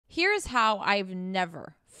Here's how I've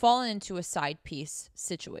never fallen into a side piece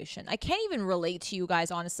situation. I can't even relate to you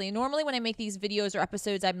guys, honestly. Normally when I make these videos or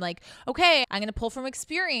episodes, I'm like, okay, I'm going to pull from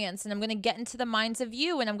experience and I'm going to get into the minds of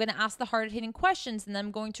you and I'm going to ask the hard-hitting questions and then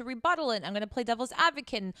I'm going to rebuttal it. I'm going to play devil's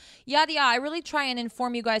advocate and yada yada. I really try and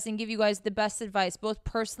inform you guys and give you guys the best advice, both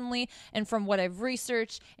personally and from what I've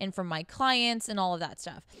researched and from my clients and all of that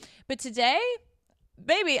stuff. But today,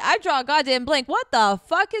 baby, I draw a goddamn blank. What the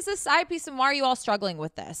fuck is a side piece and why are you all struggling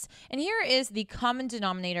with this? And here is the common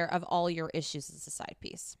denominator of all your issues as a side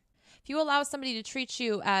piece. If you allow somebody to treat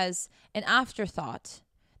you as an afterthought,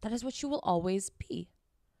 that is what you will always be.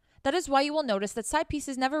 That is why you will notice that side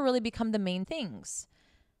pieces never really become the main things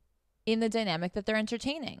in the dynamic that they're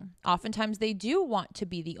entertaining. Oftentimes they do want to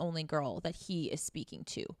be the only girl that he is speaking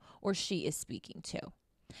to or she is speaking to.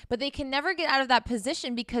 But they can never get out of that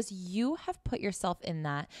position because you have put yourself in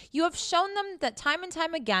that. You have shown them that time and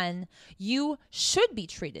time again, you should be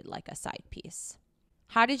treated like a side piece.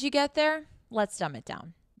 How did you get there? Let's dumb it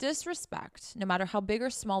down. Disrespect, no matter how big or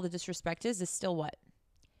small the disrespect is still what?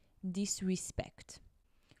 Disrespect.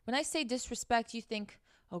 When I say disrespect, you think,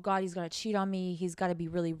 oh God, he's got to cheat on me. He's got to be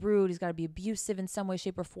really rude. He's got to be abusive in some way,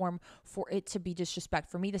 shape, or form for it to be disrespect.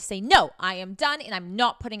 For me to say, no, I am done and I'm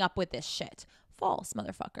not putting up with this shit. False,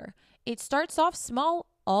 motherfucker. It starts off small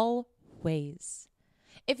always.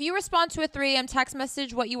 If you respond to a 3 a.m. text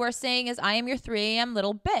message, what you are saying is, I am your 3 a.m.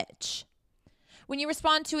 little bitch. When you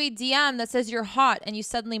respond to a DM that says you're hot and you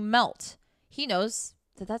suddenly melt, he knows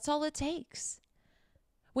that that's all it takes.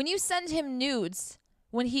 When you send him nudes,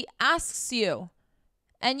 when he asks you,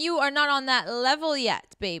 and you are not on that level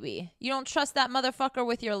yet, baby, you don't trust that motherfucker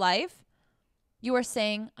with your life, you are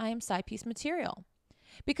saying, I am side piece material.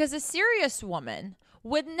 Because a serious woman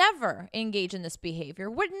would never engage in this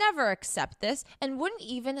behavior, would never accept this, and wouldn't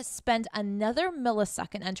even spend another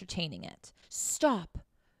millisecond entertaining it. Stop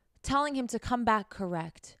telling him to come back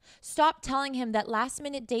correct. Stop telling him that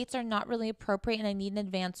last-minute dates are not really appropriate and I need an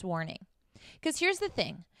advance warning. Because here's the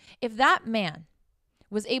thing. If that man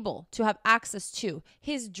was able to have access to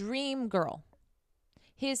his dream girl,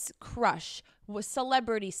 his crush,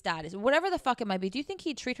 celebrity status, whatever the fuck it might be, do you think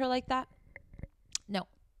he'd treat her like that? No.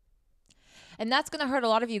 And that's going to hurt a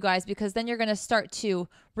lot of you guys because then you're going to start to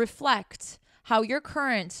reflect how your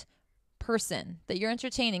current person that you're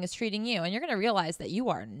entertaining is treating you. And you're going to realize that you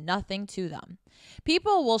are nothing to them.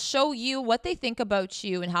 People will show you what they think about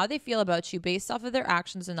you and how they feel about you based off of their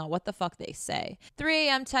actions and not what the fuck they say. 3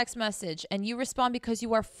 a.m. text message and you respond because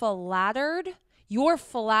you are flattered. You're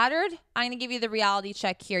flattered. I'm going to give you the reality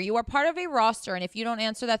check here. You are part of a roster, and if you don't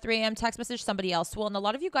answer that 3 a.m. text message, somebody else will. And a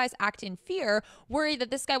lot of you guys act in fear, worried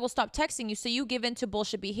that this guy will stop texting you, so you give in to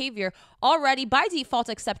bullshit behavior, already by default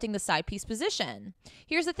accepting the side piece position.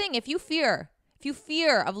 Here's the thing. If you fear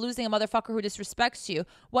of losing a motherfucker who disrespects you,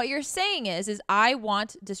 what you're saying is I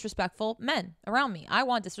want disrespectful men around me. I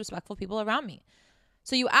want disrespectful people around me.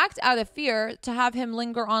 So you act out of fear to have him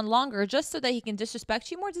linger on longer just so that he can disrespect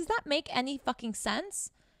you more. Does that make any fucking sense?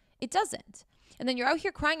 It doesn't. And then you're out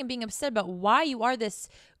here crying and being upset about why you are this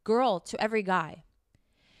girl to every guy.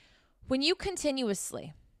 When you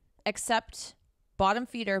continuously accept bottom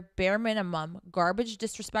feeder, bare minimum, garbage,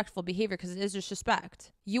 disrespectful behavior, because it is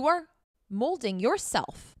disrespect, you are molding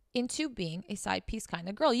yourself into being a side piece kind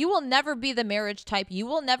of girl. You will never be the marriage type. You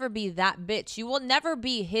will never be that bitch. You will never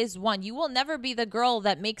be his one. You will never be the girl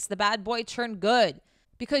that makes the bad boy turn good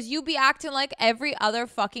because you be acting like every other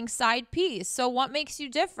fucking side piece. So what makes you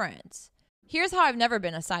different? Here's how I've never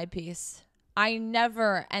been a side piece. I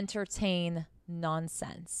never entertain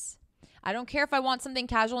nonsense. I don't care if I want something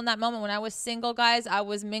casual in that moment. When I was single, guys, I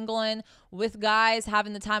was mingling with guys,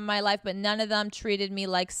 having the time of my life, but none of them treated me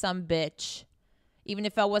like some bitch. Even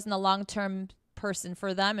if I wasn't a long-term person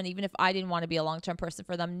for them, and even if I didn't want to be a long-term person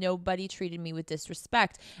for them, nobody treated me with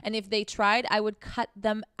disrespect. And if they tried, I would cut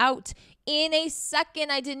them out in a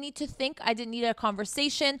second. I didn't need to think. I didn't need a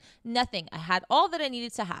conversation. Nothing. I had all that I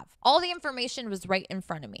needed to have. All the information was right in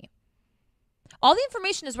front of me. All the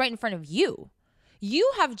information is right in front of you.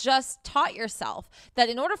 You have just taught yourself that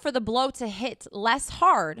in order for the blow to hit less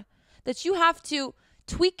hard, that you have to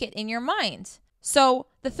tweak it in your mind. So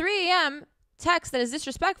the 3 a.m. text that is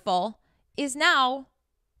disrespectful is now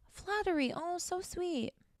flattery. Oh, so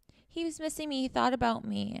sweet. He was missing me. He thought about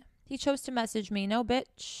me. He chose to message me. No,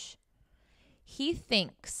 bitch. He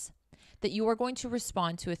thinks that you are going to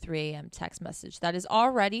respond to a 3 a.m. text message. That is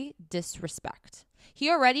already disrespect. He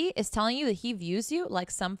already is telling you that he views you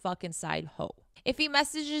like some fucking side hoe. If he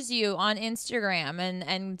messages you on Instagram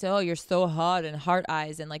and oh, you're so hot and heart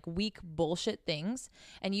eyes and like weak bullshit things,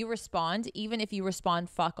 and you respond, even if you respond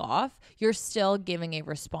fuck off, you're still giving a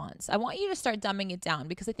response. I want you to start dumbing it down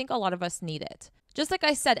because I think a lot of us need it. Just like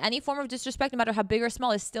I said, any form of disrespect, no matter how big or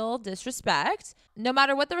small, is still disrespect. No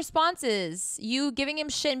matter what the response is, you giving him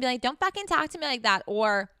shit and be like, don't fucking talk to me like that,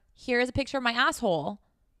 or here's a picture of my asshole,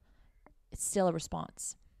 it's still a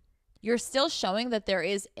response. You're still showing that there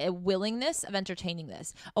is a willingness of entertaining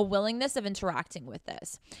this, a willingness of interacting with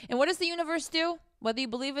this. And what does the universe do? Whether you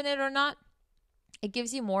believe in it or not, it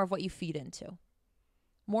gives you more of what you feed into.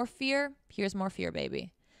 More fear, here's more fear,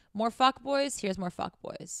 baby. More fuckboys, here's more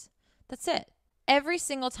fuckboys. That's it. Every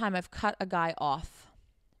single time I've cut a guy off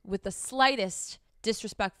with the slightest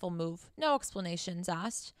disrespectful move, no explanations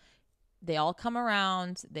asked, they all come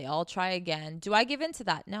around, they all try again. Do I give in to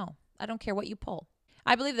that? No, I don't care what you pull.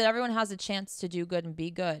 I believe that everyone has a chance to do good and be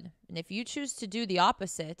good. And if you choose to do the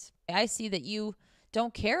opposite, I see that you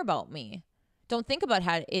don't care about me. Don't think about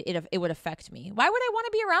how it would affect me. Why would I want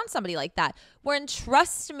to be around somebody like that? When,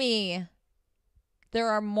 trust me, there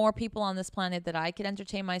are more people on this planet that I could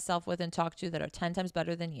entertain myself with and talk to that are 10 times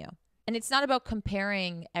better than you. And it's not about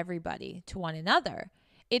comparing everybody to one another.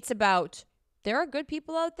 It's about there are good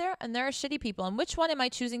people out there and there are shitty people. And which one am I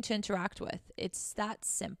choosing to interact with? It's that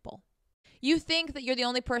simple. You think that you're the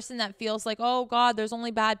only person that feels like, oh God, there's only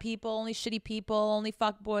bad people, only shitty people, only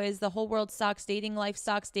fuckboys, the whole world sucks, dating life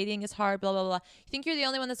sucks, dating is hard, blah, blah, blah. You think you're the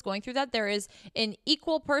only one that's going through that? There is an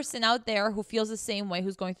equal person out there who feels the same way,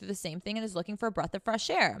 who's going through the same thing and is looking for a breath of fresh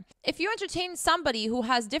air. If you entertain somebody who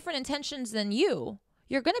has different intentions than you,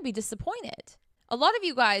 you're going to be disappointed. A lot of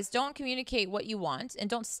you guys don't communicate what you want and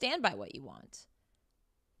don't stand by what you want.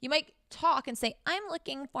 You might talk and say, I'm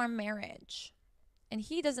looking for marriage. And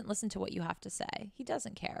he doesn't listen to what you have to say. He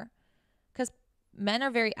doesn't care. Because men are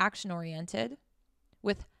very action-oriented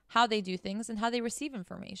with how they do things and how they receive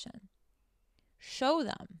information. Show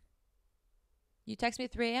them. You text me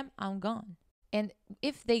at 3 a.m., I'm gone. And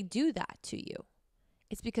if they do that to you,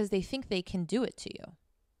 it's because they think they can do it to you.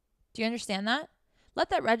 Do you understand that? Let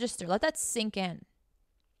that register. Let that sink in.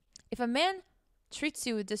 If a man treats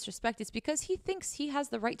you with disrespect, it's because he thinks he has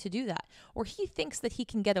the right to do that. Or he thinks that he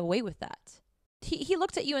can get away with that. He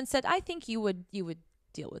looked at you and said, I think you would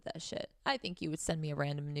deal with that shit. I think you would send me a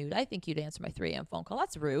random nude. I think you'd answer my 3 a.m. phone call.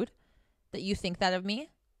 That's rude that you think that of me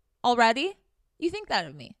already. You think that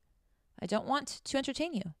of me. I don't want to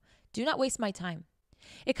entertain you. Do not waste my time.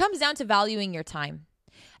 It comes down to valuing your time.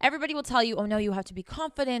 Everybody will tell you, oh no, you have to be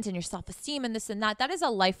confident in your self-esteem and this and that. That is a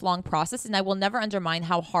lifelong process, and I will never undermine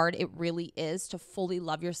how hard it really is to fully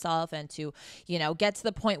love yourself and to, get to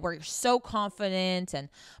the point where you're so confident and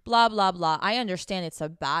blah, blah, blah. I understand it's a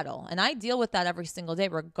battle, and I deal with that every single day,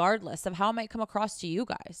 regardless of how it might come across to you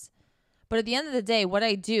guys. But at the end of the day, what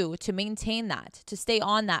I do to maintain that, to stay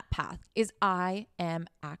on that path, is I am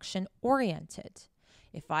action-oriented.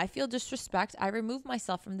 If I feel disrespect, I remove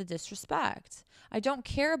myself from the disrespect. I don't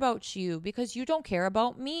care about you because you don't care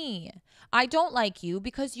about me. I don't like you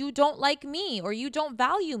because you don't like me or you don't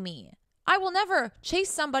value me. I will never chase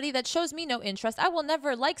somebody that shows me no interest. I will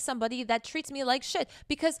never like somebody that treats me like shit,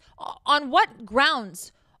 because on what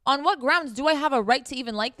grounds do I have a right to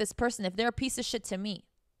even like this person if they're a piece of shit to me?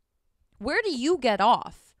 Where do you get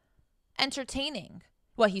off entertaining?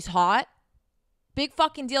 What, he's hot? Big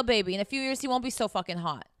fucking deal, baby. In a few years, he won't be so fucking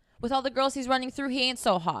hot. With all the girls he's running through, he ain't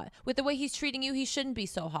so hot. With the way he's treating you, he shouldn't be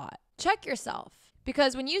so hot. Check yourself.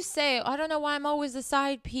 Because when you say, I don't know why I'm always the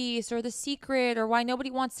side piece or the secret or why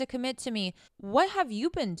nobody wants to commit to me, what have you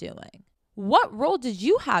been doing? What role did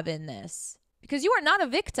you have in this? Because you are not a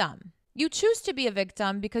victim. You choose to be a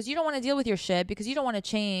victim because you don't want to deal with your shit, because you don't want to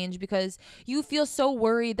change, because you feel so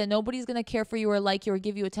worried that nobody's going to care for you or like you or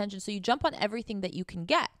give you attention. So you jump on everything that you can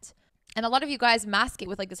get. And a lot of you guys mask it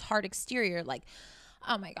with like this hard exterior, like,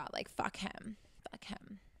 oh my God, like fuck him.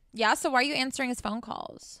 Yeah, so why are you answering his phone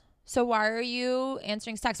calls? So why are you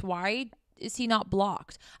answering his texts? Why is he not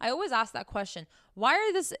blocked? I always ask that question. Why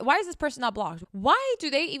is this person not blocked? Why do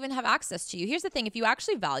they even have access to you? Here's the thing. If you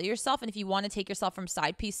actually value yourself and if you want to take yourself from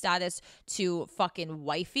side piece status to fucking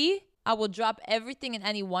wifey, I will drop everything and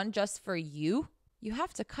anyone just for you. You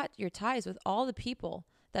have to cut your ties with all the people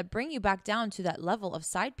that bring you back down to that level of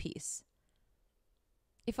side piece.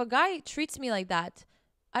 If a guy treats me like that,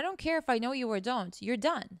 I don't care if I know you or don't. You're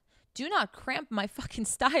done. Do not cramp my fucking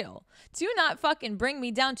style. Do not fucking bring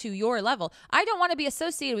me down to your level. I don't want to be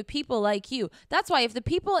associated with people like you. That's why if the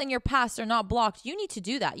people in your past are not blocked, you need to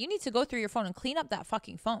do that. You need to go through your phone and clean up that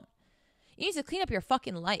fucking phone. You need to clean up your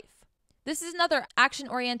fucking life. This is another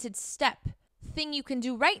action-oriented thing you can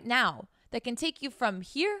do right now that can take you from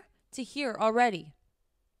here to hear already.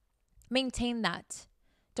 Maintain that.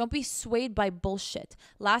 Don't be swayed by bullshit.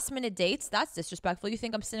 Last minute dates, that's disrespectful. You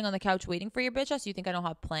think I'm sitting on the couch waiting for your bitch ass? You think I don't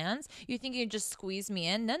have plans? You think you can just squeeze me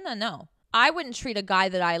in? No, no, no. I wouldn't treat a guy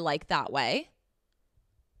that I like that way.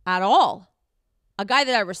 At all. A guy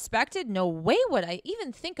that I respected? No way would I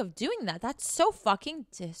even think of doing that. That's so fucking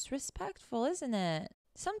disrespectful, isn't it?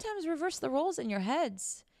 Sometimes reverse the roles in your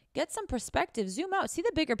heads. Get some perspective. Zoom out. See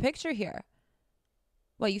the bigger picture here.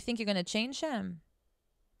 What, you think you're going to change him?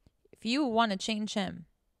 If you want to change him,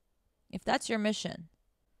 if that's your mission,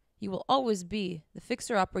 you will always be the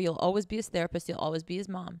fixer-upper. You'll always be his therapist. You'll always be his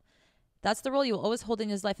mom. That's the role you will always hold in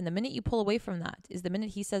his life. And the minute you pull away from that is the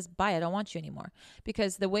minute he says, bye, I don't want you anymore.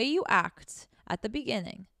 Because the way you act at the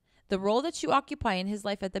beginning, the role that you occupy in his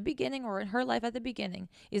life at the beginning or in her life at the beginning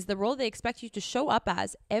is the role they expect you to show up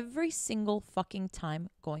as every single fucking time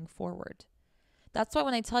going forward. That's why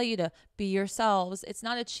when I tell you to be yourselves, it's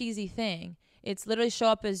not a cheesy thing. It's literally show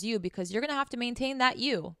up as you, because you're going to have to maintain that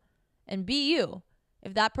you and be you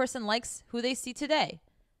if that person likes who they see today.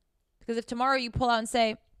 Because if tomorrow you pull out and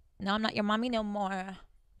say, no, I'm not your mommy no more,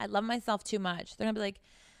 I love myself too much, they're going to be like,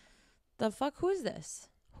 the fuck, who is this?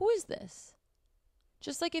 Who is this?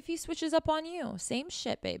 Just like if he switches up on you. Same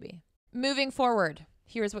shit, baby. Moving forward,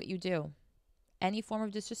 here's what you do. Any form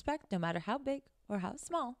of disrespect, no matter how big or how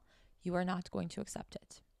small, you are not going to accept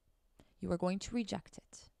it. You are going to reject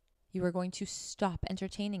it. You are going to stop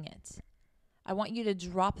entertaining it. I want you to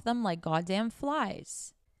drop them like goddamn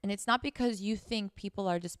flies. And it's not because you think people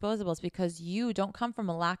are disposable. It's because you don't come from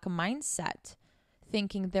a lack of mindset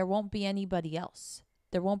thinking there won't be anybody else.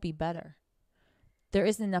 There won't be better. There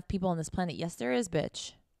isn't enough people on this planet. Yes, there is,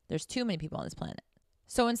 bitch. There's too many people on this planet.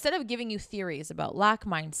 So instead of giving you theories about lack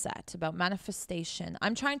mindset, about manifestation,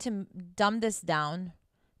 I'm trying to dumb this down,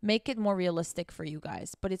 make it more realistic for you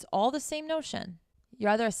guys. But it's all the same notion.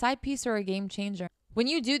 You're either a side piece or a game changer. When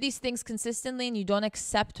you do these things consistently and you don't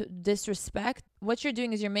accept disrespect, what you're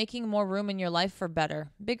doing is you're making more room in your life for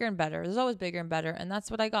better, bigger and better. There's always bigger and better. And that's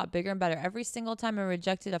what I got, bigger and better. Every single time I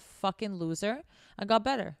rejected a fucking loser, I got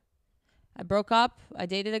better. I broke up. I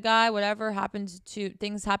dated a guy, whatever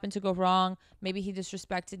things happened to go wrong. Maybe he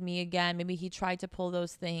disrespected me again. Maybe he tried to pull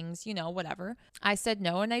those things, whatever. I said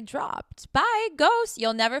no and I dropped. Bye, ghost.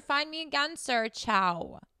 You'll never find me again, sir.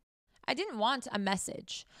 Ciao. I didn't want a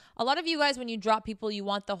message. A lot of you guys, when you drop people, you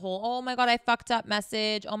want the whole, oh my God, I fucked up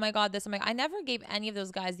message. Oh my God, this. I never gave any of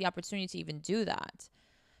those guys the opportunity to even do that.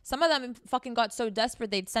 Some of them fucking got so desperate,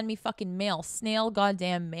 they'd send me fucking mail, snail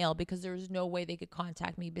goddamn mail, because there was no way they could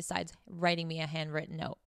contact me besides writing me a handwritten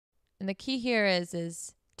note. And the key here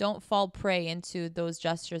is don't fall prey into those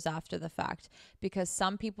gestures after the fact, because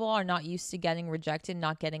some people are not used to getting rejected,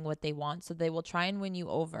 not getting what they want. So they will try and win you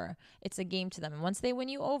over. It's a game to them. And once they win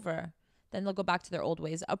you over, then they'll go back to their old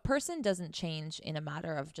ways. A person doesn't change in a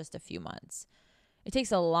matter of just a few months. It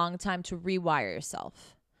takes a long time to rewire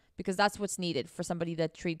yourself, because that's what's needed for somebody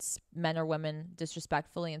that treats men or women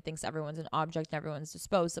disrespectfully and thinks everyone's an object and everyone's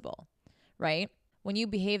disposable, right? When you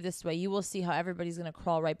behave this way, you will see how everybody's going to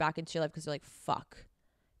crawl right back into your life, because you're like, fuck,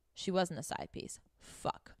 she wasn't a side piece.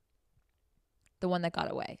 Fuck. The one that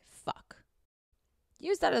got away. Fuck.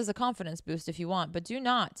 Use that as a confidence boost if you want, but do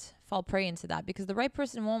not fall prey into that, because the right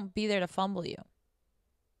person won't be there to fumble you.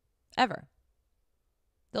 Ever.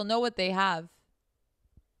 They'll know what they have,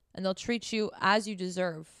 and they'll treat you as you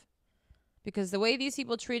deserve, because the way these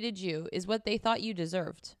people treated you is what they thought you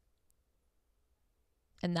deserved.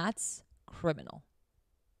 And that's criminal.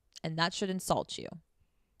 And that should insult you.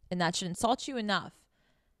 And that should insult you enough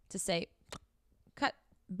to say, cut,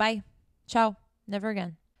 bye, ciao, never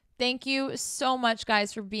again. Thank you so much,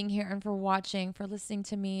 guys, for being here and for watching, for listening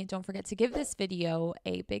to me. Don't forget to give this video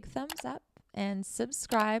a big thumbs up and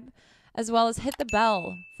subscribe, as well as hit the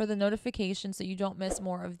bell for the notification so you don't miss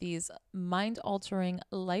more of these mind-altering,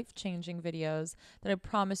 life-changing videos that I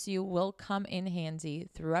promise you will come in handy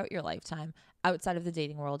throughout your lifetime, outside of the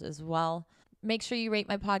dating world as well. Make sure you rate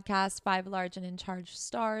my podcast 5 large and in charge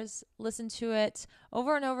stars. Listen to it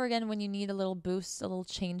over and over again when you need a little boost, a little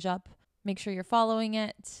change up. Make sure you're following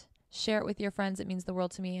it. Share it with your friends. It means the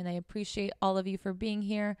world to me, and I appreciate all of you for being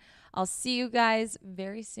here. I'll see you guys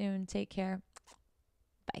very soon. Take care.